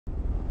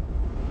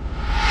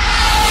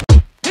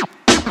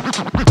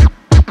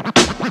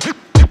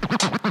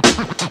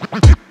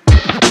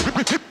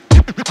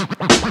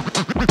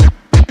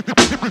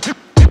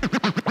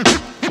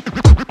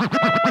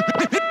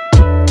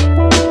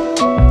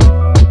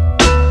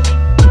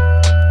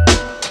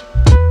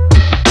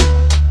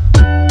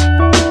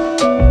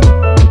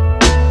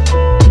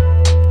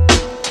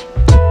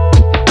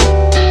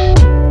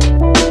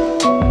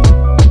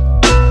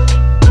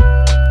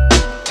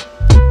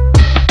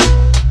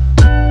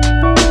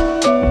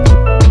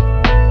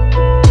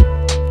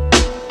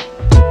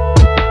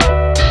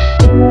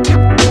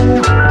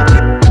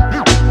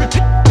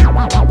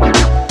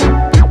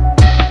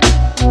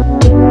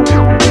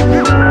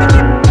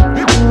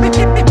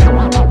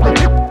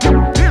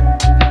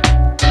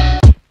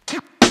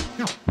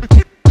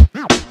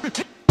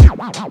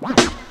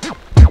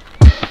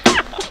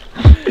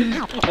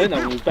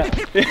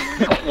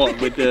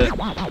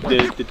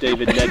with the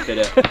David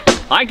Ledbetter.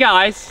 Hi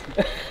guys,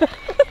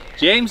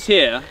 James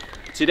here.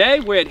 Today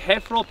we're at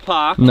Heythrop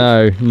Park.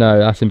 No,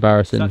 that's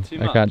embarrassing. Is that too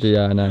much? I can't do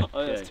that. I know.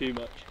 Oh, that's too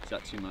much. Is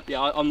that too much?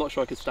 Yeah, I'm not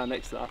sure I could stand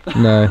next to that.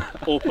 No.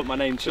 Or put my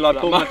name to. Shall I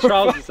pull my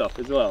trousers up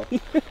as well?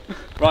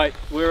 Right,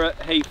 we're at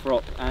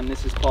Heythrop and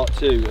this is part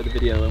 2 of the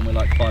video, and we're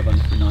like 5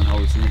 under through 9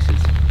 holes, and this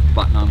is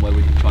back 9 where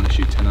we're trying to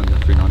shoot 10 under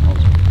through 9 holes.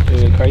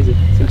 It's crazy.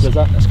 Simple as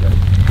that. Let's go.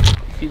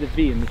 See the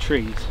V in the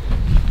trees?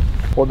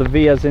 What, the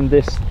V as in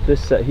this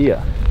set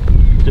here?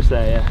 Just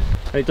there, yeah.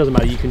 And it doesn't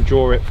matter, you can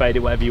draw it, fade it,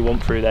 whatever you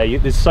want through there.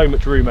 There's so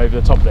much room over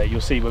the top of there. You'll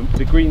see when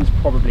the green's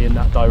probably in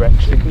that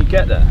direction. Can you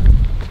get there?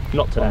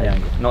 Not today.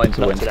 Not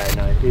into the wind. Today,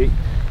 no.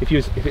 If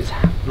it's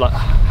like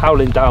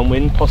howling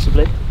downwind,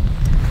 possibly.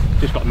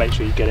 Just got to make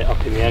sure you get it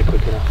up in the air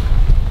quick enough.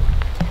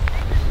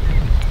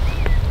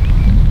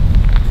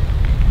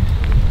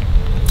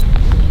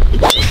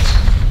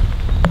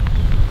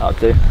 That'll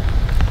do.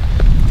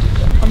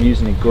 I'm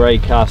using a grey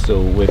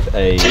castle with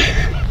a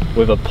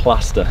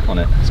plaster on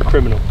it. It's a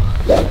criminal.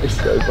 It's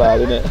so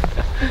bad, isn't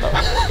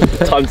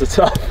it? Times are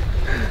tough.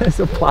 There's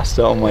a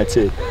plaster on my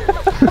teeth.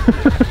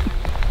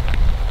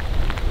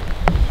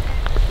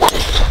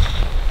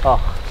 Oh,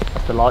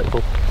 that's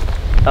delightful.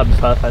 That'd be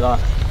perfect, that.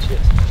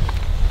 Cheers.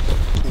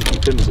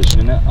 Keep in position,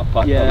 isn't it? Up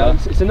back. Yeah,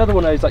 it's another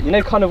one of those, like, you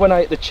know, kind of when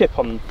I hit the chip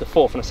on the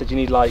 4th and I said you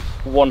need like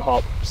 1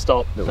 hop,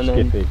 stop, Little and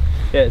then skippy.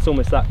 yeah, it's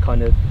almost that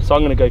kind of. So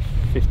I'm going to go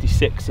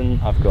 56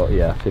 and I've got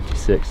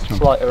 56.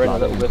 slight her in a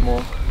little bit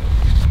more.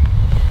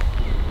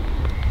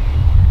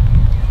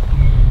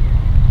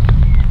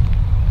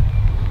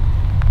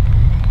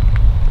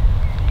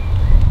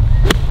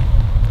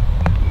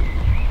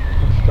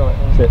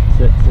 Sit.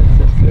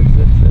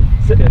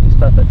 Yeah, it's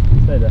perfect.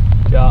 Stay there.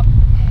 Yeah.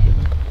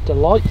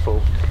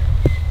 Delightful.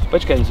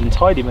 Wedge game's been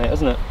tidy, mate,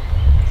 hasn't it?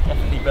 It's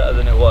definitely better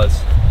than it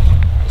was.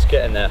 It's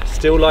getting there.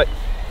 Still like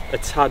a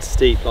tad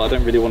steep. Like, I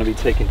don't really want to be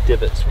taking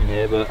divots from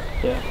here, but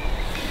yeah.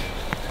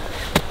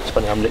 It's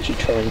funny. I'm literally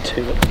trying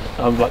to.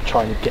 I'm like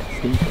trying to get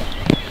steeper.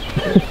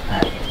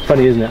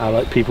 Funny, isn't it? How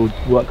like people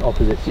work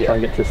opposites to try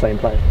and get to the same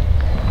place.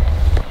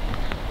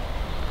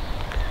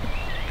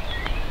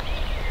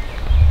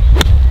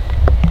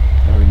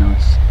 very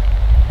nice.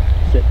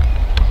 Sit.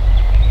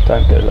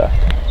 Don't go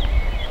left.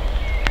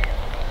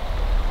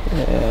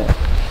 Yeah.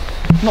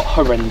 Not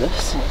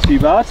horrendous. Not too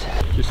bad.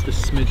 Just a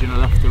smidgen of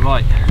left to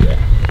right. Yeah.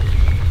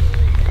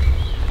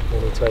 No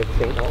need to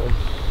overthink that one.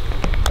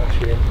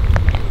 Actually.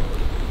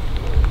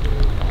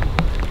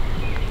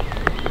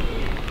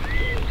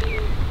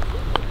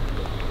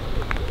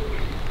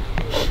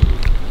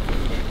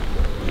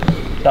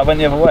 That went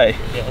the other way?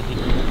 Yeah, it did.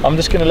 I'm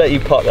just going to let you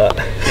pot that.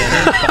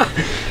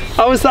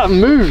 How has that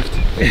moved?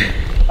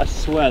 I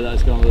swear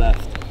that's gone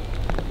left.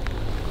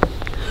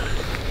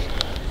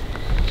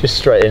 Just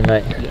straight in,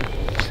 mate. Yeah.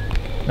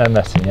 No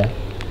messing, yeah?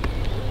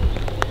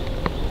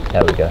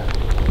 There we go.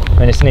 I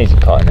mean, it's an easy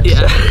pot, isn't it?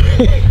 Yeah.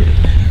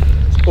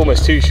 It's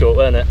almost too short,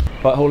 weren't it?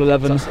 Right, hole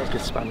 11. That's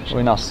good Spanish.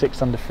 We're now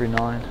 6 under through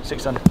 9.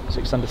 6 under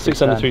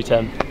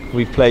 310.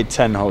 We've played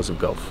 10 holes of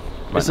golf.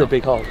 This is a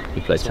big hole.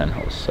 We played 10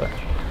 holes, so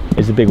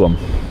it's a big one.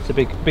 It's a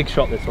big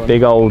shot, this one.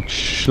 Big old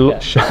yeah.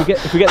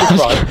 If we get this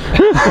right.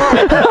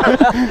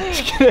 I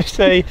was going to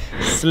say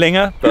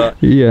slinger, but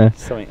Yeah.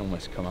 something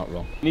almost come out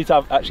wrong. We need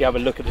to actually have a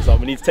look at this one.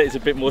 We need to take this a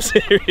bit more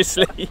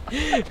seriously.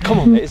 Come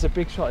on, mate, it's a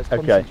big shot. It's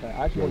Okay. concentrate.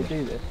 I actually want to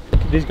do this.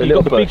 You've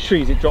little got the big bush.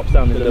 trees, it drops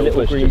down, there's a little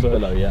bush green just bush.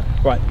 below, yeah.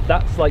 Right,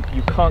 that's like,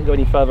 you can't go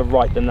any further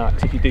right than that,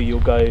 because if you do, you'll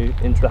go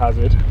into the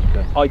hazard.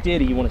 Okay.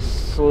 Ideally, you want to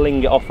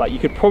sling it off that. You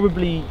could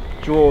probably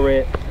draw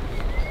it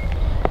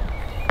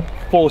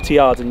 40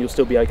 yards and you'll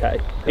still be okay.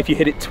 If you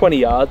hit it 20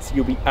 yards,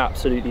 you'll be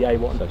absolutely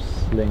A1. So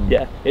sling.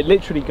 Yeah, it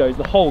literally goes,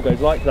 the hole goes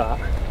like that,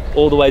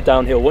 all the way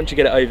downhill. Once you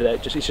get it over there,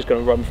 it's just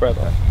going to run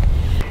forever.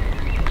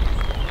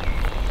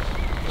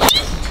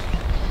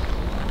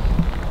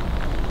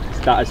 Is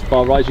that as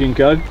far right as you can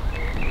go?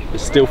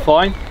 It's still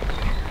fine.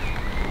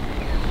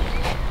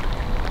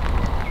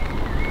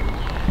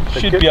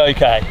 Should be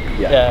okay.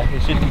 Yeah.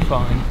 It should be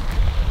fine.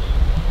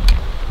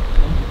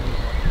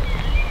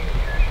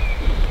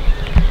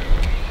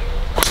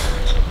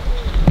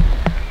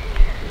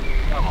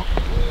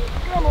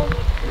 Come on.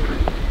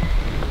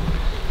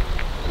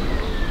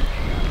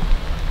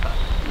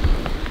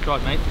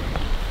 Drive, mate.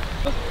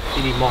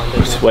 You need mine, don't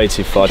you? It's way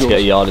too far to get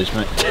a yardage,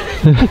 mate.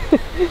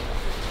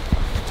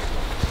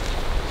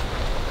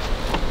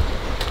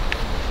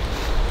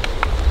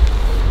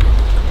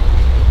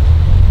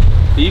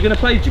 Are you going to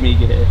play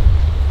Jamaica here?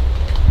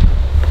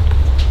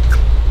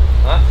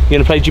 Huh? You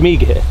going to play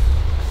Jamaica here?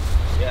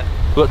 Yeah.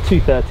 We've got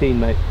 213,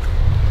 mate.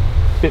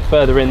 A bit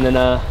further in than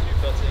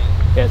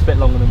 213. yeah, it's a bit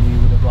longer than we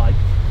would have liked.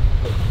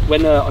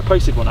 When I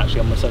posted one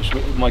actually on my social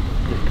media, my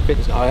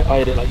fitness, I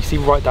had it like, you see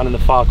right down in the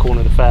far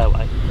corner of the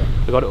fairway. Yeah.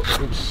 I got it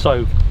was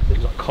so, it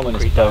was like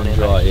concrete down here.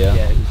 Right, yeah.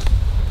 Yeah, it was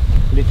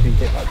literally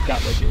hit like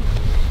gap wedges.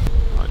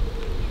 Right.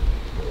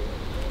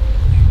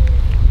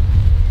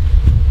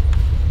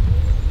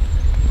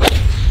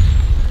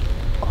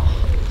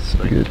 Oh,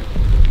 so Good.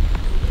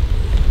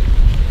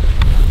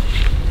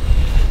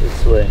 Good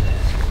swing.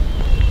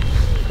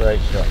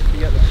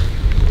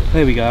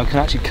 There we go, I can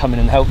actually come in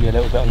and help you a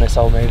little bit on this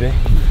hole maybe.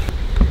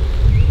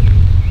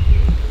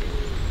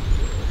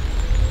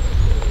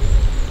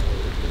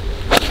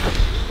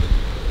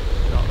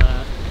 Got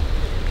that.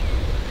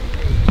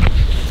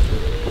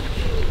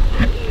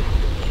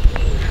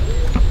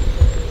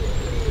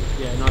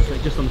 Yeah, nice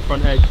mate, just on the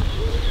front edge.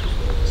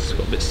 It's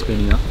got a bit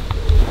spinny now.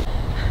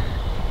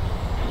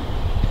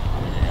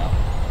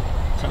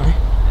 Sorry.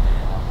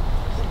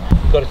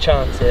 Got a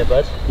chance here,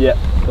 bud. Yeah,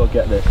 gotta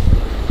get this.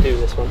 Do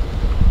this one.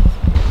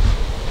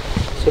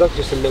 So like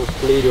just a little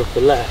bleeder off the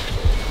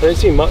left. I don't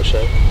see much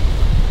though.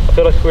 I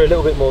feel like if we're a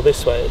little bit more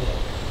this way,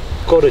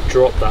 it's got to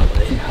drop that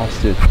way. It has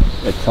to,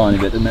 a tiny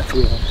bit, doesn't it?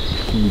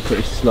 Yeah.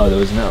 Pretty slow though,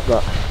 isn't it, up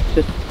that?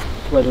 Just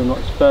whether or not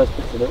its first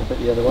bit's a little bit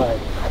the other way.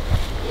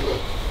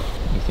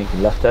 You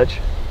thinking left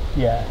edge?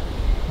 Yeah,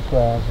 that's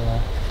where I was,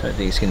 Don't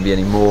think it's going to be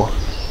any more.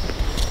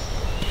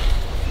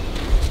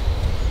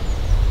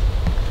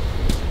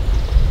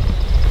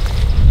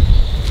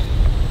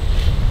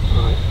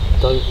 Right,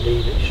 don't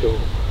leave it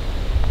short.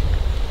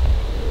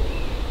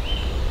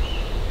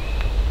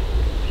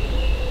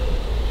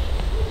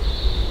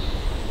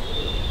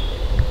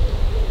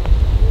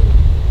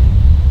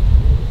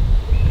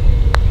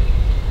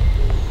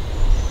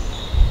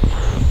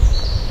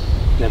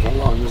 Never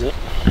lines it.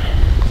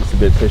 Just a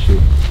bit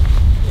pushy.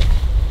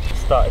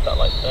 Started that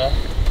like there.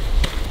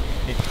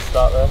 Need to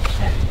start there.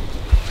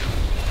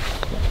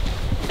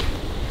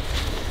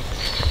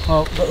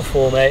 Oh, got the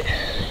 4 mate.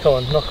 Come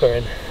on, knock her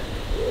in.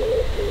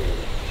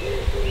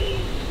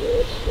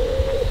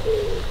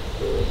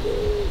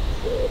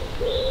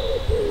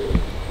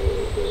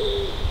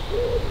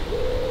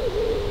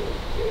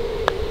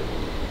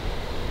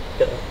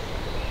 Get her.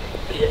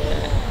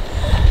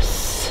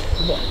 Yes.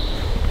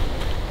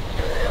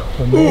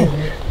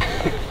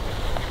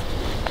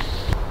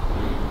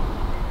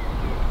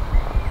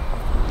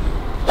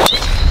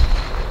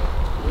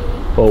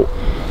 Bolt.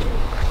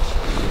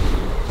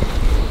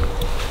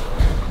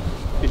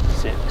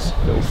 56.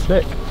 Little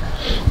flick.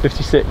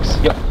 56.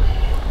 Yep.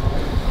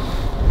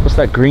 What's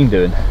that green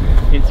doing?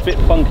 It's a bit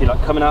funky,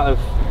 like coming out of.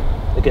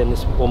 Again,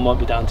 this one might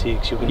be down to you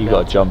because you're going to. You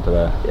got a jumper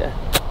there. Yeah.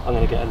 I'm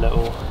going to get a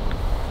little.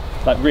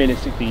 Like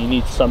realistically, you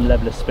need some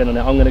level of spin on it.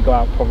 I'm going to go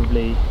out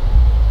probably,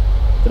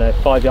 I don't know,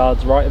 5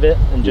 yards right of it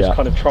and just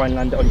kind of try and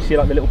land it on. You see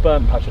like the little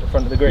burn patch at the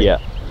front of the green? Yeah.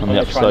 I'm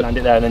going to try and land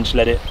it there and then just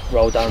let it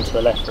roll down to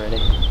the left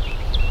really.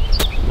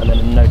 And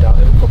then no doubt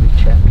it'll probably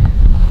check,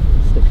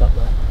 stick up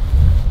there.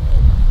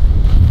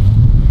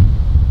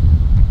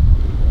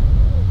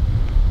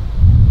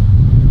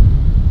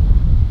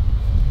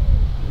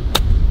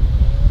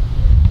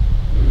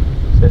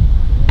 That's it.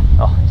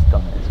 Oh, he's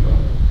done it as well.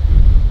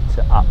 It's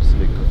an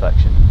absolute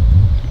perfection.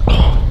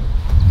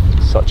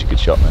 Such a good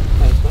shot, man.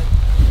 Thanks,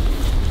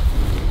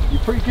 mate.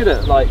 You're pretty good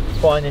at like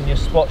finding your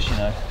spots, you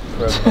know,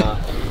 from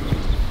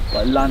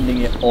like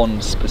landing it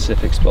on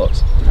specific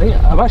spots. I think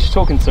I'm actually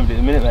talking to somebody at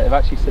the minute, mate. They've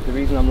actually said the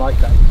reason I'm like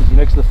that is because, you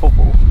know, because of the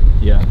football,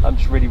 Yeah. I'm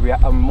just really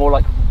I'm more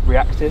like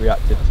reactive.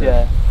 Reactive to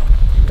Yeah.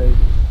 So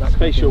that's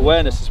spatial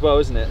awareness as well,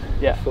 isn't it?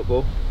 Yeah.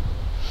 Football.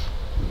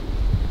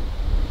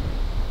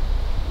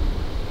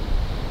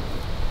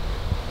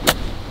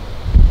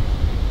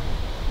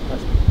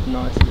 That's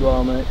nice as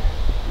well, mate.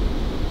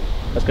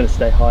 That's going to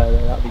stay higher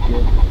though, that'd be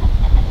good.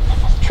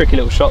 It's a tricky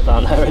little shot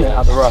down there, isn't it,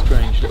 at the rough?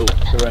 Strange little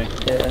terrain.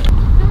 Yeah.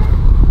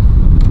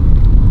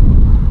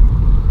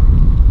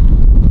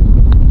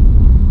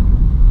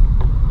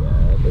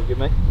 Yeah, very good,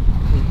 mate.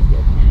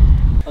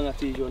 I'm going to have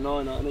to use your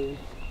 9, aren't I?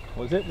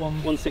 What was it?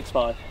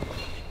 165.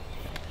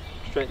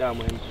 Straight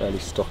downwind. Fairly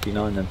stocky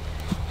 9 then.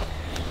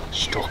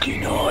 Stocky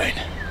 9.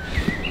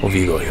 What have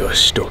you got your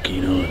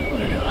stocky 9?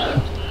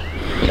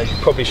 You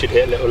probably should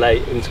hit a little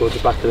late in towards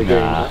the back of the green.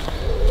 Nah.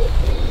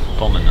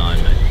 Bomb at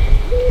 9, mate.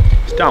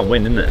 It's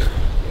downwind, isn't it?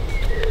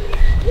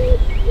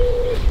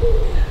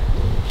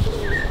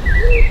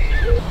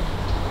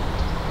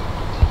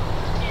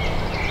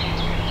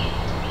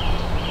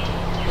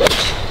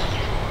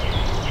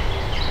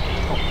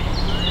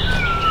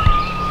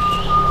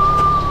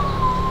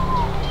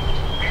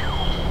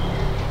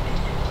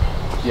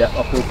 Yeah,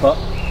 uphill putt.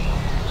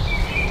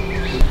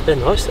 They're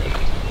nice then.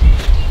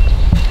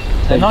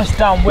 They're nice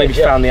downwind.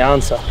 Maybe found the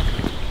answer.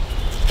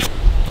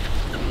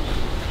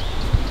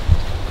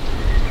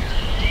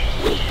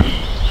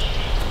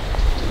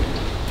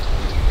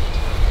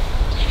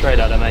 Straight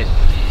at her, mate.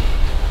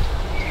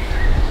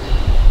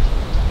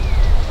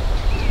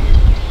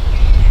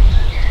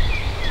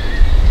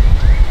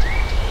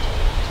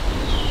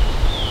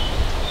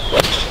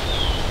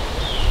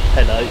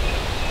 Hello.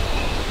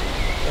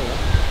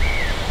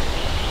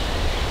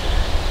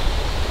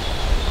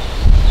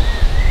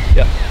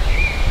 Yeah.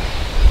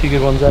 Few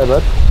good ones there,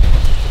 bud.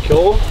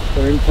 Cool.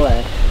 They're in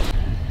play.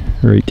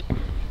 Right.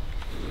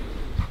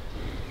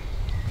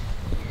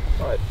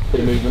 Right, bit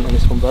of movement on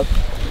this one, bud.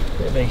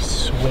 Bit of a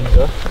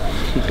swinger.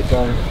 Keep it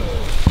going.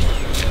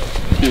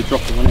 You're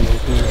dropping one in there.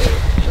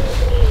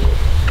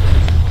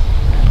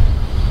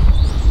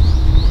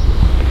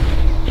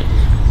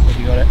 Have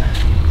you got it?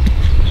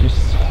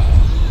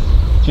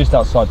 Just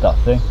outside that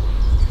thing.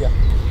 Yeah.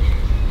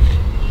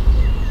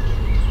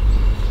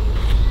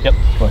 Yep.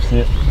 I see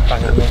it.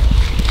 Bang on there.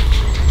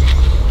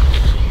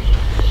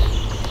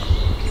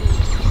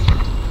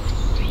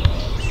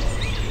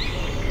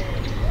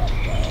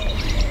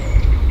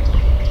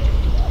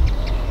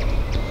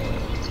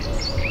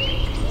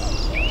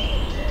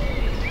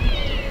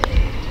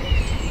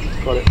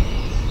 Got it.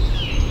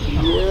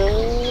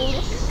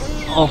 Yeah.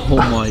 Oh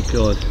my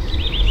god.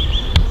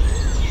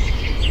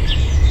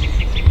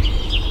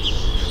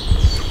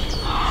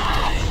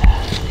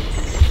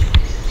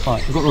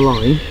 Right, I've got the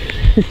line.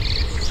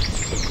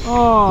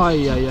 Oh,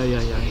 yeah.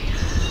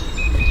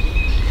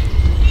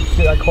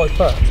 Did that quite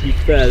far? To be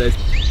fair, there's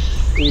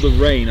all the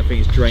rain, I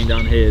think it's drained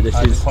down here. This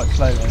is quite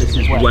slow though. This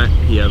is wet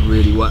here,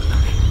 really wet.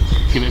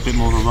 Give it a bit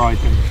more of a ride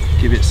then.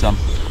 Give it some.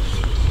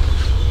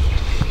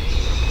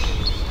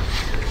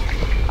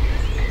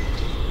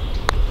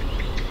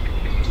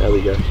 There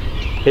we go.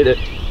 Hit it.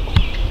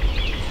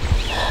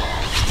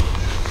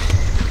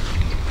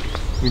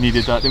 We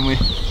needed that, didn't we?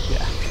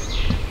 Yeah.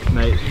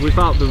 Mate,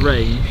 without the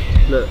rain,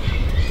 look.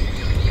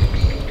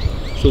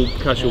 It's all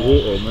casual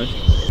water almost.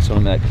 So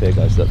I'm there clear,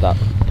 guys, that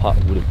putt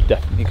would have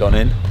definitely gone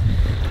in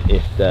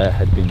if there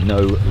had been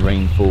no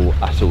rainfall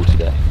at all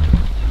today.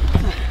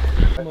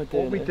 What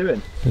are we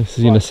doing? This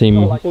is going to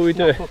seem... What are we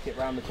doing? Hook it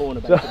round the corner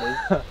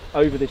basically,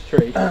 over this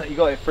tree. You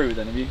got it through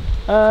then, have you?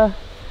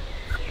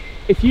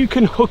 If you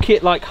can hook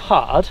it like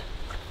hard,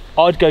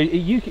 I'd go.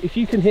 If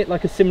you can hit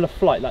like a similar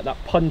flight, like that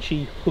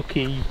punchy,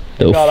 hooky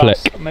little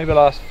flick. Maybe I'll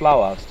ask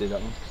Flowerhouse to do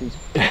that one.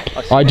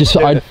 I just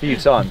a few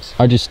times.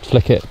 I just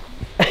flick it.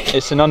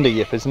 It's an under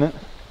yip, isn't it?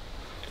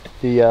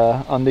 The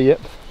under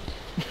yip.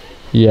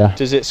 Yeah.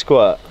 Does it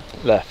squirt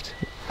left?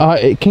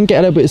 It can get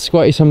a little bit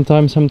squirty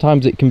sometimes.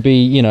 Sometimes it can be,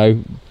 you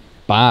know,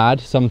 bad.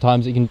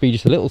 Sometimes it can be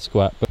just a little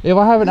squirt. But if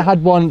I haven't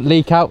had one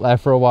leak out there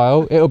for a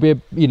while, it'll be a,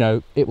 you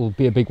know, it will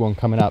be a big one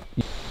coming up.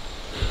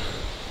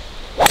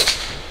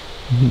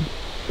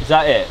 Is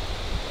that it?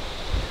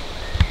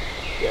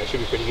 Yeah, it should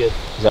be pretty good.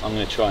 I'm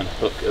going to try and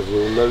hook a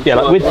real low. Yeah,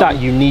 like with that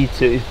you need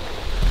to.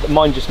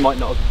 Mine just might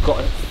not have got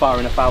it far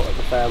enough out of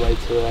the fairway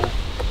to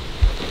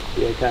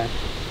be okay.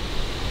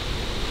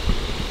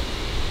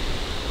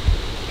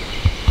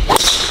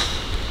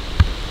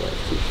 Yeah,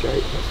 too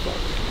straight. That's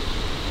fine.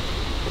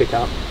 Pick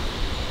up.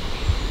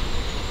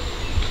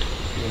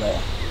 See you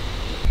later.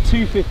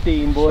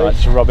 215, boys. Right,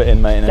 just rub it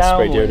in, mate, and then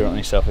spray Downwind. deodorant on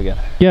yourself again.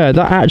 Yeah,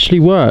 that actually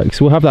works.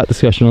 We'll have that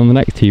discussion on the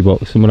next tee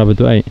box and we'll have a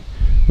debate.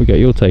 We'll get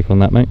your take on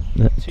that, mate.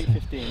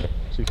 215.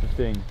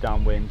 215,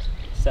 downwind.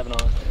 7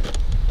 iron.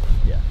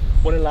 Yeah.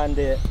 Want to land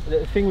it.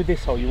 The thing with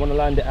this hole, you want to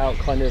land it out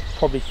kind of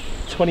probably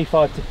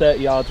 25 to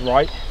 30 yards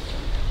right,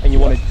 and you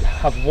want to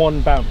have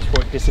one bounce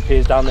before it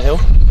disappears down the hill.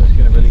 So it's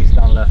going to release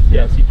down left.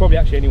 Yeah, so you probably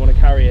actually only want to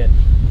carry it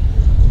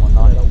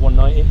 190. like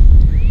 190.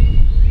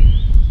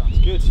 Sounds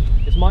good.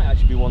 This might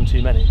actually be one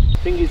too many. The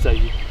thing is though,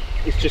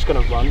 it's just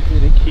going to run.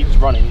 It keeps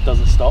running, it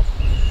doesn't stop.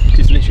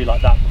 It's literally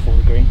like that before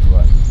the green.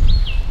 Right.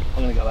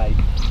 I'm going to go 8.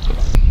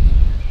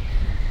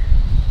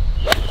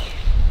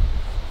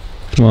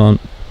 Come on.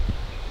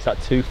 Is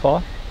that too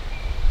far?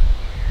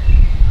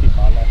 Too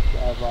far left,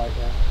 right,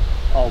 yeah.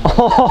 Oh my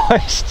Oh,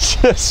 it's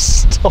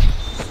just stopped.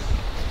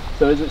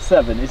 So is it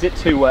 7? Is it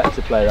too wet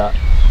to play that?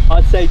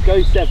 I'd say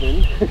go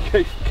 7,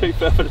 go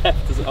further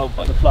left as oh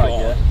by the flag,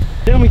 yeah.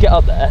 Then when we get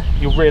up there,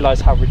 you'll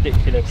realise how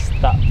ridiculous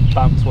that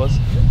bounce was.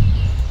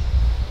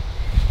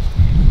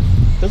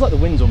 Feels like the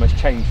wind's almost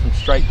changed from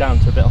straight down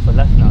to a bit off the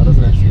left now,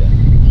 doesn't it?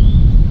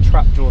 Yeah.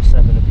 Trap draw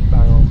 7 would be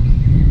bang on.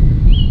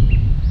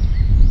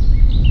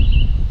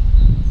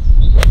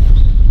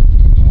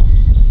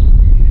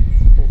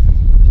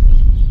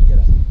 Get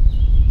up.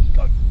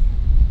 Go.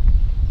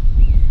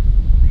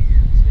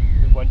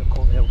 We won't have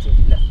caught the hill till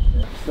we left.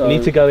 So You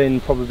need to go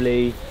in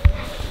probably,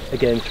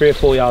 again, 3 or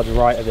 4 yards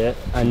right of it,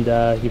 and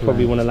you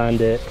probably want to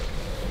land it.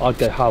 I'd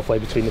go halfway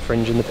between the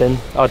fringe and the pin.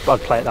 I'd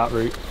play it that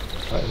route.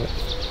 Right of it.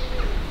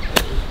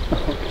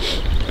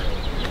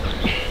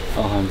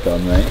 Oh, I'm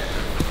done, mate.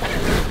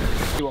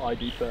 See what I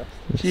do first.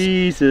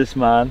 Jesus,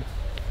 man.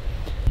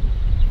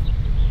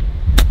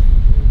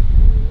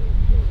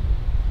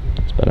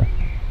 It's better.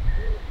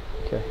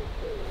 Okay.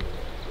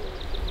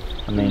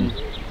 I mean,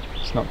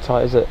 it's not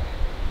tight, is it?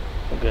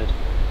 Not good.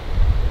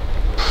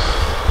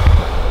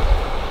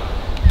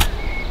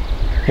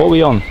 What are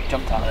we on?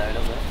 Jumped out there,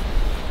 doesn't it?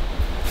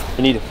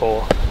 We need a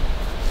 4.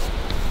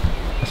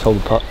 Let's hold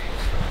the putt.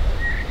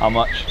 How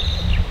much?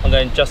 I'm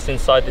going just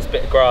inside this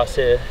bit of grass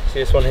here. See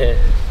this one here?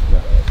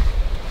 Yeah.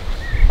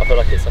 I feel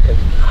like it's like a,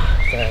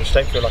 I don't know, I just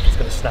don't feel like it's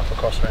going to snap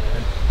across or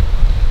anything.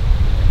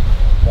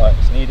 Right,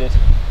 it's needed.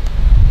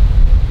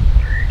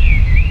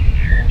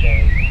 All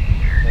going,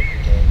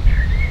 making going.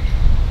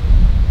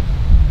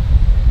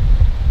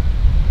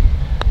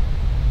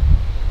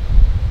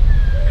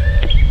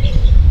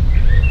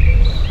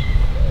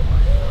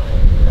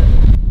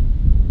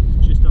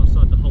 Just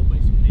outside the hole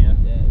basically, yeah?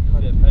 Yeah,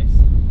 kind of pace.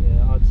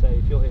 Yeah, I'd say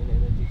if you're hitting it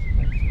in a decent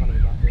pace, it's kind of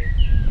about here.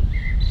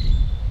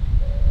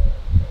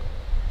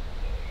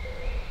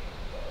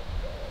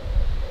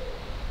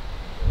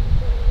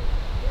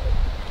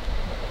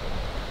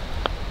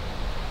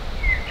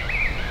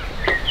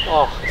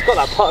 It's got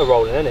that putter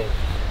rolling, isn't it?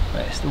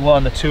 It's the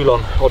one, the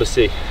Toulon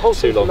Odyssey.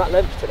 Toulon. That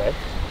length today.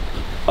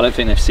 I don't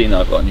think they've seen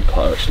that I've got a new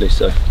putter actually,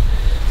 so I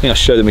think I'll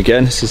show them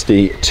again. This is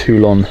the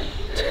Toulon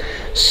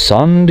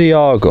San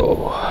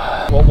Diego.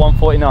 What,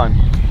 149?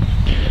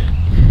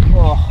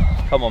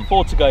 Oh, come on.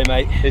 4 to go,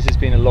 mate. This has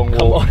been a long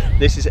walk.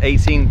 This is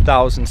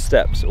 18,000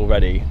 steps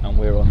already, and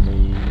we're on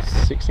the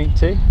 16th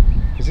tee?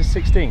 Is this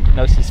 16?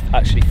 No, this is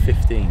actually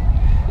 15.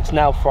 It's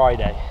now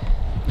Friday.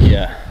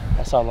 Yeah.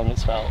 That's how long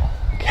it's felt.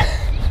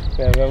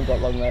 Yeah, we haven't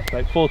got long left,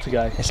 mate. 4 to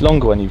go. It's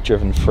longer when you've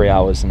driven 3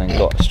 hours and then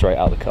got straight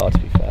out of the car, to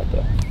be fair,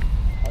 but...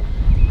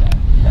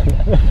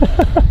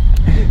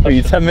 Are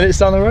you 10 minutes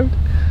down the road?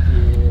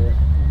 Yeah,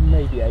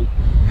 maybe 8.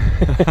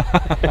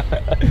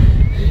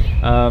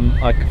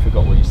 I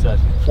forgot what you said.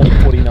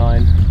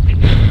 149.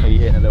 Are you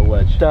hitting a little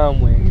wedge?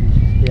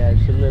 Downwind. Yeah,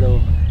 it's a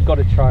little... Got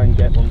to try and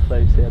get one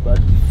close here,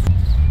 bud.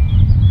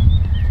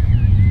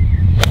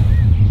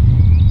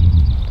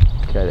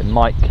 Okay, it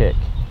might kick.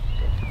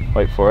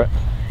 Wait for it.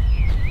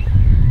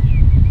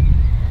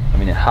 I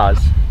mean, it has.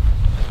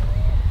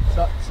 It's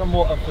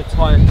somewhat of a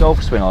tired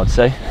golf swing, I'd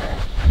say.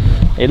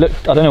 It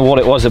looked, I don't know what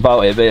it was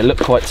about it, but it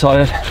looked quite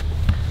tired.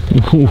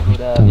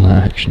 Done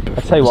that action before,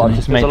 I'll tell you what, I'll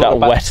just make that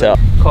wetter.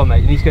 Come on,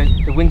 mate, he's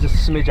going, the wind's a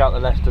smidge out the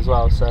left as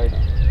well, so...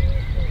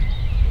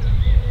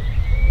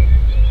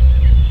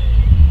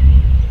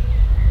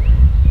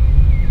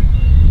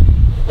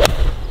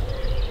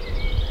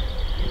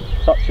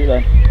 Touch it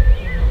then.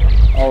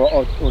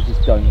 Or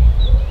just don't.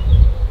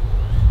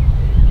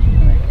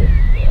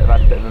 We've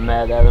had a bit of a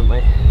mare there, haven't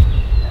we?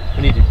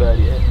 We need to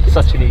birdie it. It's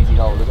such an easy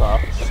hole as well.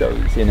 So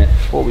easy, innit?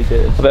 What we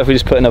do. I bet if we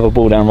just put another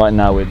ball down right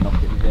now, we'd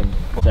knock it in.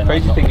 The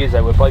crazy thing is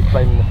though, we're both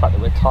blaming the fact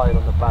that we're tired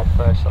on the bad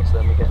first shot, so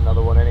then we get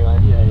another one anyway.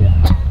 Yeah.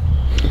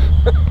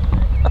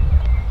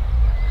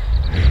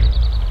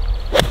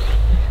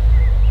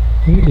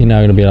 You're now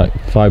going to be like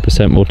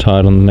 5% more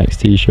tired on the next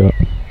tee shot.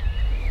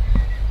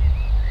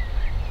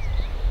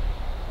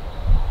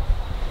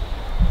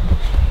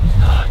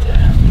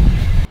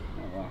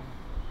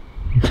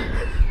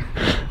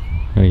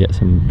 Gonna get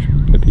some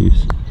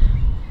abuse in the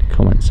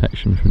comment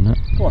section from that.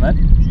 Go on then.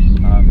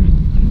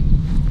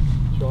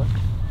 Try.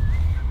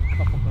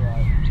 Up off the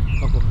right.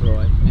 Up off the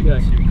right. Okay.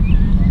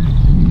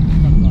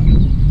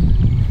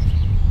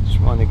 Just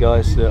remind the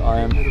guys that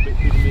I am a little bit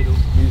through the middle.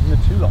 using the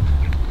Toulon.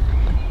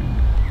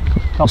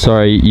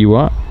 Sorry, you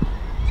what?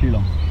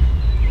 Toulon.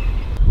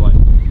 Right.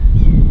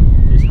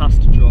 This has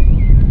to drop.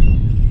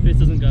 If this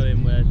doesn't go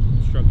in, we're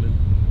struggling.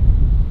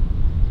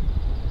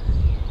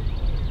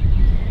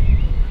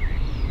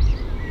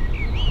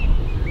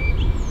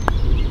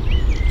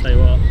 Tell you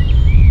what.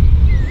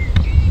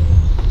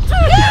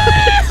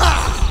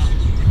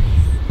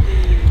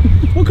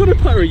 What kind of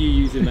putter are you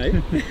using, mate?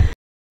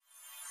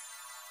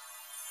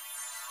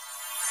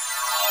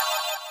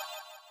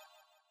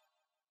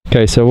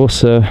 Okay, so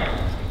what's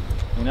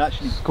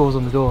Actually, Scores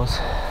on the doors.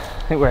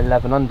 I think we're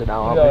 11 under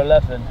now, aren't we?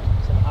 11.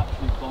 It's an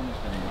absolute bomb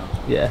now.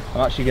 Yeah.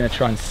 I'm actually going to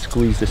try and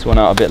squeeze this one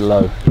out a bit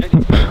low.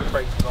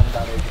 Crazy long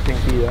damage, I think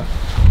either.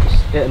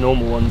 Just hit a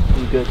normal one,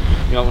 be good.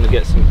 You might want to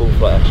get some ball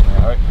flight action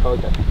now, right?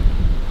 Okay.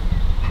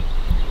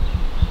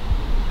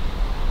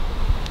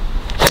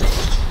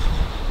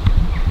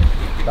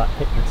 That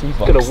hit the tee It's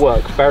box. going to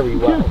work very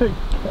well.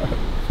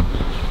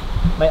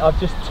 Mate, I've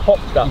just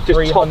topped that. You've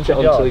just topped it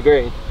onto the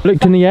green.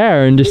 looked in the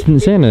air and just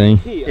didn't see anything.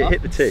 Here, It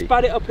hit the tee.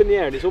 Spat it up in the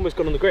air and it's almost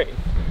gone on the green.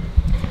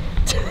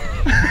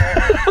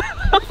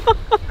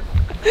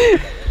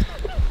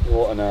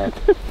 What on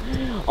earth?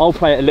 I'll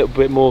play it a little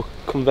bit more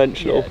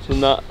conventional Yeah, than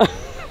that.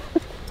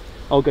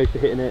 I'll go for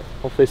hitting it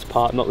off this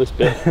part, not this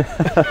bit.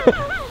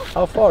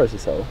 How far is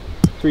this hole?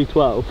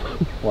 312.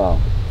 Wow.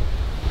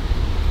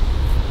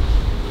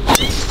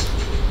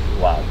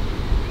 Wow.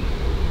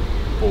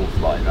 Ball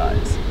flight that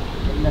is.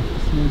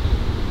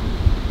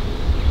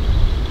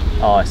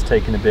 Oh, it's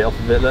taking a bit off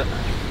of it, look.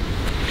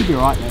 Should be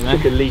right there,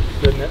 Took a leaf,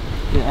 didn't it?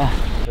 Yeah.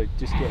 So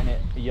just getting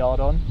it a yard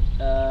on.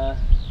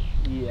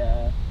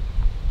 Yeah.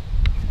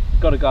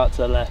 Got to go out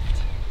to the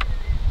left.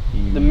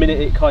 The minute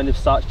it kind of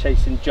starts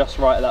chasing just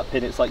right at that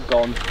pin, it's like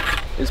gone.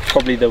 It's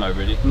probably the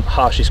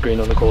harshest green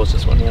on the course,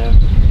 this one, yeah.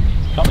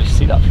 Can't really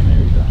see that from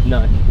here either.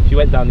 No, if you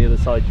went down the other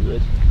side you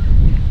would.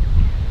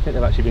 I think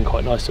they've actually been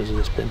quite nice to us with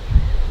this pin.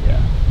 Yeah.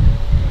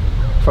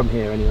 From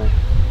here anyway.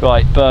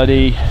 Right,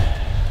 birdie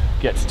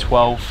gets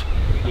 12.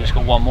 We've just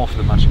got one more for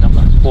the magic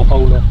number.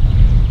 4-holer.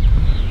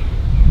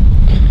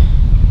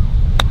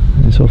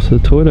 It's off to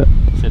the toilet.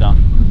 Sit down,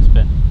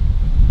 spin.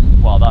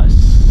 Wow, that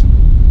is a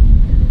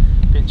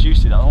bit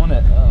juicy, that one,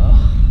 isn't it?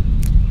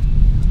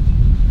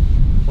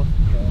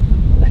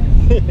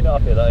 You know, I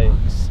feel like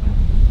it's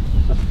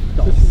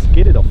just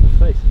skidded off the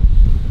face.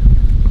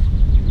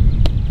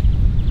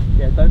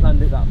 Yeah, don't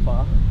land it that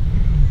far.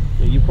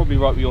 Yeah, you're probably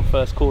right with your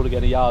first call to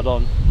get a yard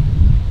on.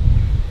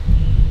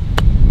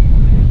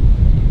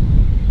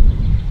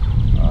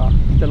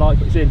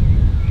 Delightful, it's in.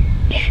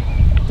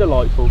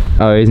 Delightful.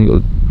 Oh, he hasn't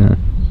got. No.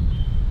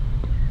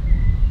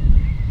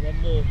 One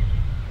more.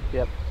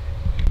 Yep.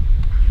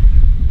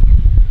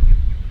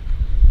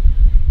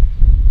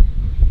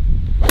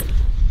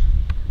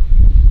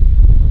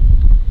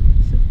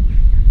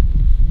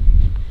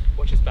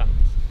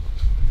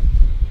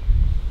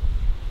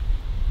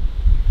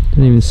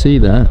 can see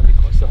that.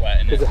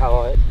 Because of how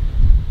I...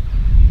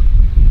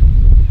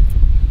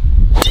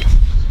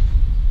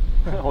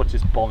 Or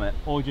just bomb it.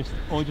 Or just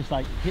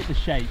like hit the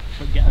shape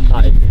but get under.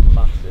 That is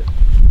massive.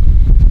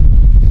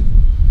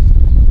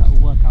 That will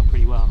work out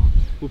pretty well.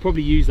 We'll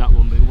probably use that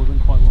one, but it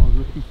wasn't quite what I was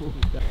looking for.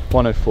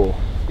 104.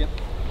 Yep.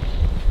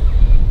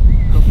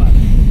 Got that.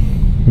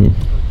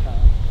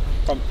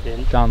 Front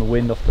pin. Down the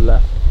wind off the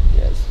left.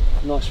 Yes.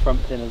 Nice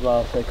front pin as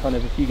well. So kind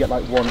of if you get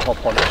like one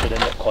hop on, it should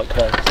end up quite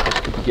close.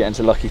 Could be getting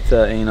to lucky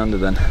 13 under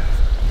then.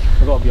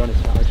 I've got to be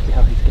honest, man, I'd just be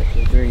happy to get to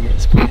the green at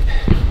this point.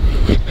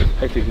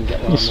 Hopefully we can get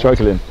one. You're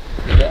struggling.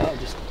 Yeah,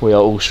 We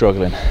are all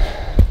struggling.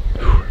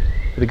 But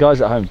the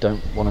guys at home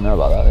don't want to know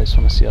about that. They just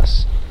want to see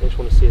us. They just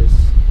want to see us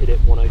hit it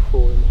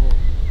 104 in the hole.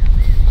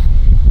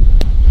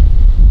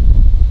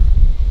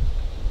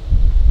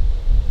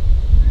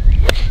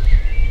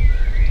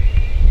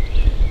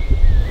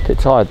 Bit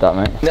tired that,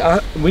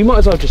 mate. We might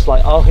as well just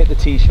like, I'll hit the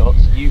tee shots,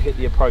 you hit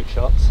the approach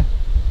shots,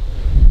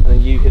 and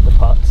then you hit the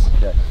putts.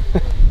 Okay.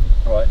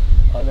 Alright.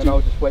 And then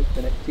I'll just wait for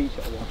the next tee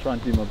shot. I'll try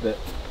and do my bit.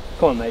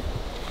 Come on, mate.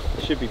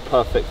 It should be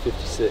perfect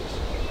 56.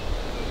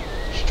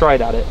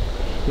 Straight at it.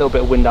 A little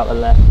bit of wind out the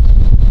left.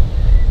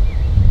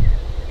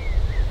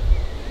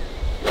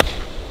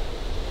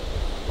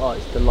 Oh,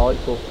 it's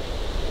delightful.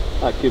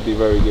 That could be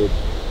very good.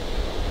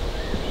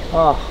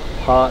 Ah,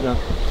 partner.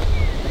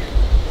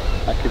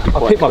 That could be I'll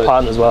quite pick my close.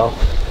 partner as well.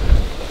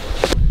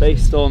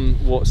 Based on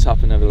what's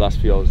happened over the last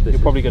few hours, this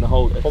You're probably going to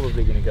hold it.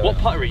 probably going to go. What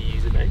putter are you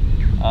using, mate?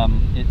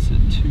 It's a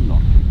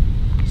 2-long.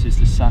 This is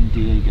the San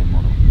Diego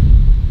model.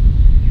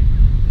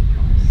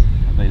 Nice.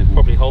 Available.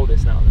 Probably hold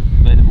this now then.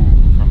 Available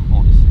from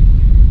Odyssey.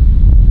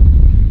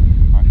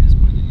 Right, let's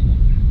put it in.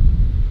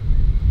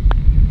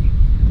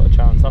 Got a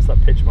chance. That's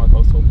that pitch mark I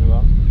was talking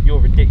about. You're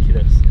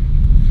ridiculous.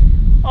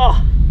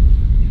 Ah,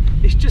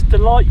 it's just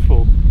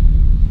delightful.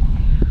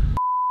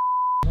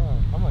 No,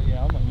 I'm not even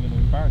going to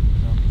embarrass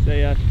myself.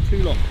 Say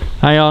 2-long.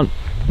 Hang on.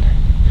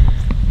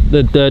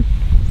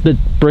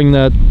 Bring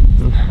the.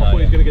 I thought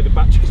he was going to get the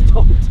battery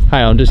stopped.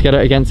 Hang on, just get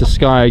it against the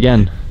sky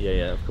again.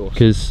 Yeah, of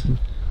course.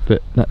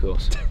 But that, Of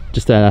course.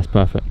 just there, that's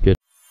perfect. Good.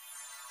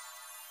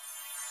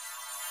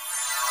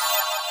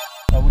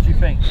 What do you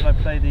think? Should I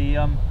play the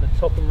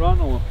top and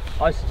run, or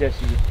I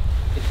suggest you hit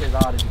it as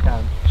hard as you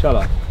can. shall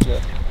I? Yeah.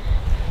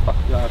 Fuck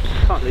yeah,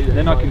 I can't leave it.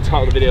 Then I can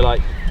title the video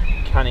like,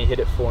 can he hit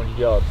it 400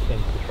 yards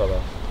into the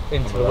clubhouse?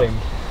 into the wind.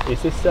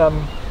 Is this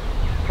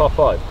par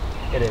 5?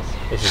 It is.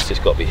 This has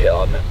just got to be hit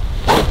hard, isn't it?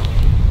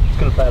 It's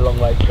going to play a long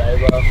way today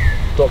as well.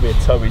 Got to be a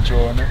toey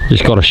draw on it.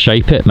 Just got to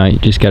shape it,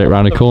 mate. Just get it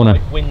round the corner.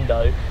 Like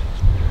window.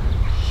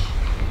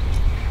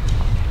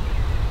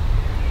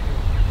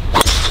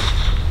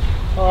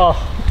 Oh,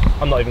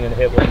 I'm not even going to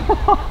hit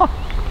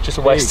one. Just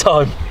a waste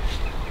of time.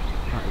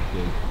 That is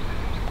good.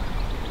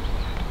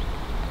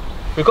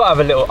 We've got to have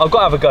a little. I've got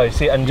to have a go,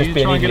 see, and just You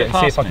be an try and get idiot it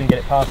and see if I past can me. get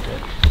it past it.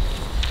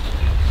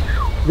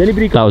 Has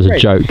anybody got That was a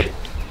wrench? joke.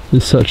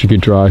 It's such a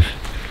good drive.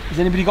 Has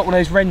anybody got one of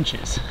those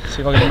wrenches?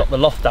 See if I can knock the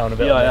loft down a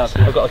bit. Yeah, on I this.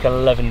 have. I've got like an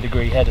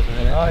 11-degree head at the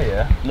minute. Oh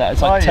yeah. No,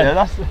 it's like 10.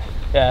 that's.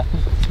 Yeah,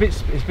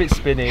 it's a bit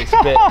spinny. It's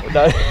a bit.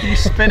 No. You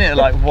spin it at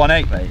like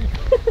 1/8, mate.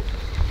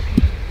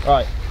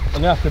 Right, I'm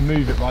gonna have to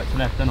move it right to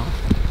left, don't I?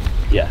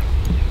 Yeah.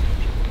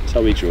 That's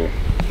how we draw.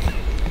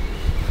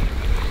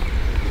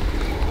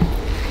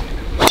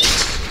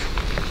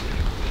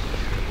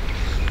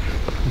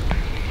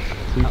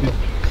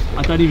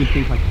 I don't even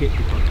think I hit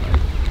the front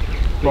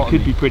leg. It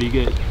could be pretty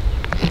good.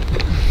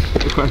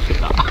 If I hit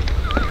that.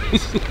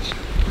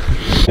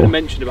 I'm gonna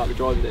mention about the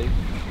driving thing.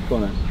 Go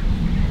on then.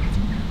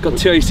 Got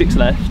 206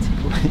 left.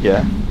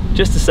 Yeah.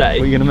 Just to say,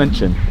 What are you going to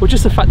mention? well,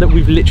 just the fact that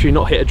we've literally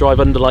not hit a drive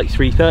under like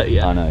 330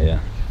 yet, I know, yeah.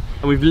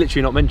 and we've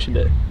literally not mentioned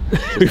it.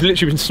 We've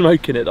literally been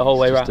smoking it the whole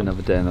way Just around.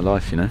 another day in the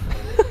life, you know.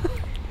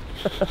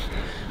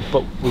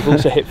 But we've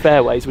also hit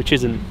fairways, which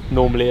isn't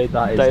normally a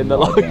day in the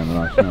life. Day in the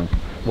life, no.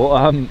 What?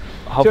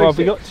 How far have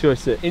we got?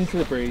 206. Into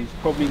the breeze,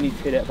 probably need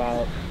to hit it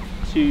about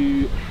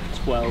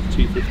 212,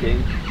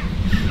 215.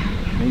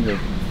 Either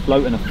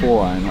floating a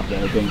 4-iron up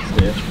there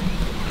against it,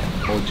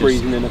 or just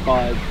Breezing in a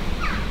 5.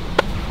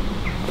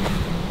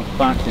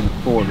 backed in a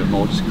 4 a bit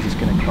more, just because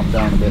it's going to come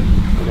down a bit.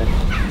 Okay.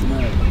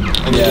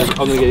 I'm Yeah.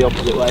 gonna go the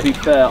opposite way. To be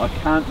fair, I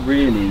can't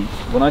really.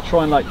 When I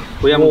try and like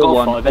We haven't draw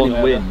got one 5 on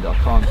anyway, wind, I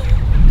can't.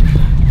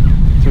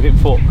 So we're hitting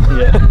 4.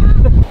 Yeah.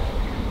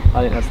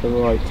 I think that's the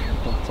right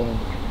button.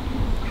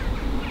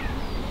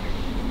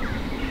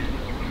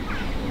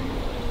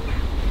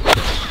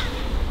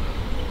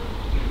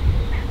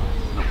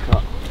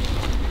 Cut.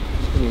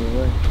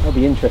 That'll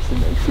be interesting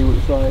to see what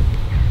it's like.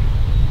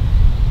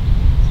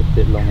 It's a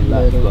bit long and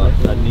left, Yeah,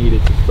 but I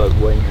needed to float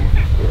way more.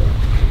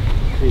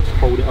 Yeah. You need to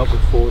hold it up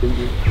with 4, didn't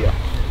you? Yeah.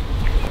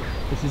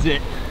 This is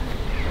it.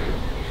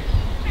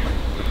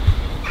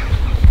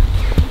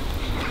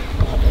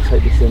 Right, let's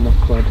take this enough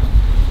club.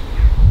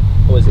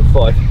 Or is it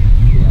 5?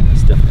 Yeah,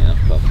 it's definitely enough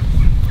club.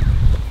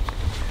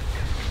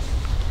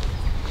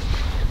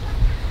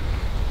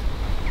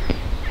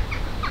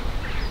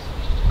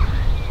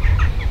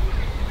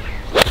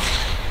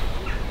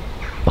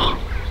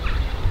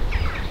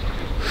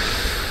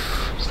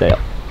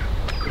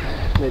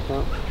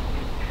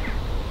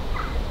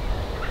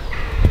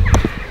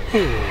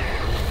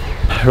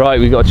 Right,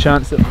 we got a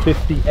chance at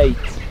 58.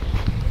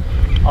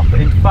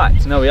 In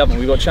fact, no, we haven't.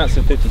 We got a chance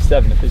at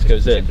 57 if this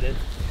goes in. I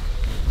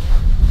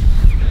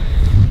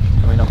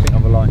mean, I think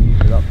I'm relying you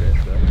for up here.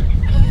 So.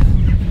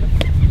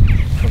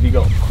 Have you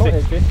got?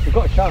 We've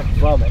got a chance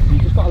as well, mate. You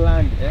just got to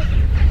land it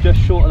just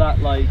short of that,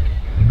 like,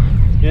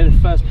 you know, the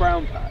first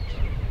brown patch.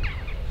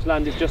 Just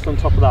land it just on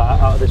top of that,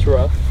 out of this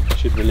rough.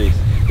 Should release.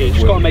 Yeah, you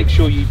just got to make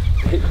sure you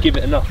give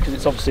it enough, because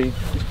it's obviously,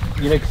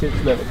 you know, because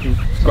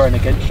it's growing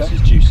against you.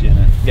 It's juicy, isn't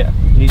it? Yeah,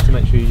 you need to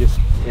make sure you just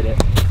hit it,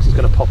 because it's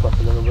going to pop up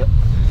a little bit.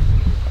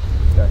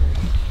 Okay.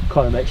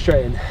 Kind of make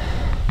straight in. Like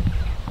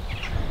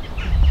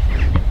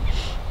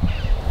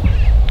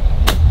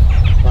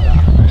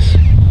that. Nice.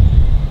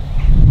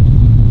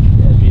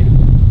 Yeah,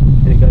 beautiful.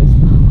 Here it goes.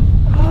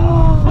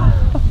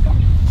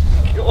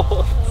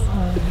 God.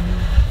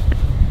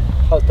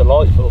 That was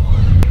delightful.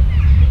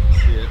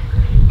 See it.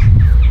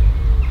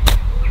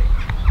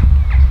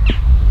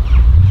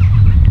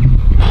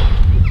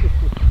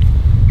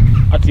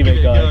 I'd give it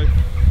a go.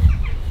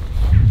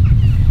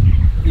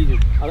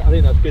 I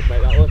think that's good,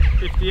 mate, that one.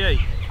 58.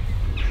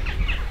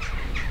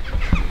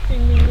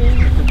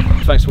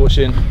 Thanks for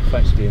watching.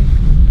 Thanks for being.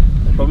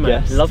 No problem, mate.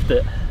 Guest. Loved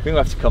it. I think we'll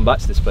have to come back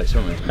to this place,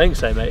 won't we? I think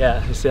so, mate,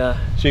 yeah. It's, So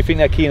you think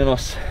they're keen on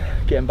us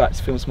getting back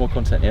to film some more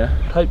content, yeah?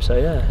 I hope so,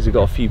 yeah. Because we've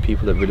got a few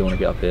people that really want to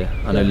get up here.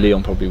 I know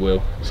Leon probably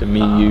will. So me,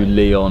 you,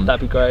 Leon,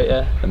 That'd be great,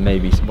 yeah. and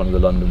maybe one of the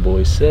London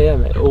boys. Yeah,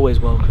 mate, always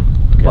welcome.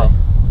 Okay. Well,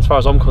 as far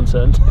as I'm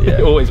concerned,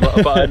 Yeah. always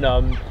welcome. But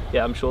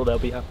yeah, I'm sure they'll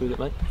be happy with it,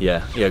 mate.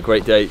 Yeah,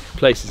 great day.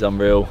 Place is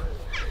unreal.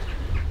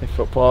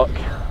 Heythrop Park.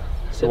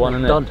 That's The one,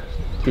 mate. innit? Done.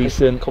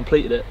 Decent.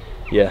 Completed it.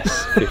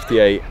 Yes,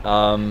 58.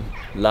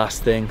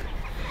 Last thing,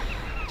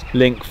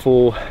 link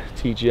for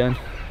TGN.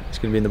 It's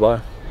going to be in the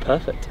bio.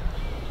 Perfect.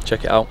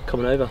 Check it out.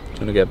 Coming over. If you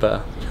want to get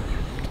better.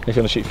 If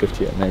you want to shoot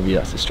 58, maybe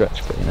that's a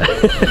stretch, but you know.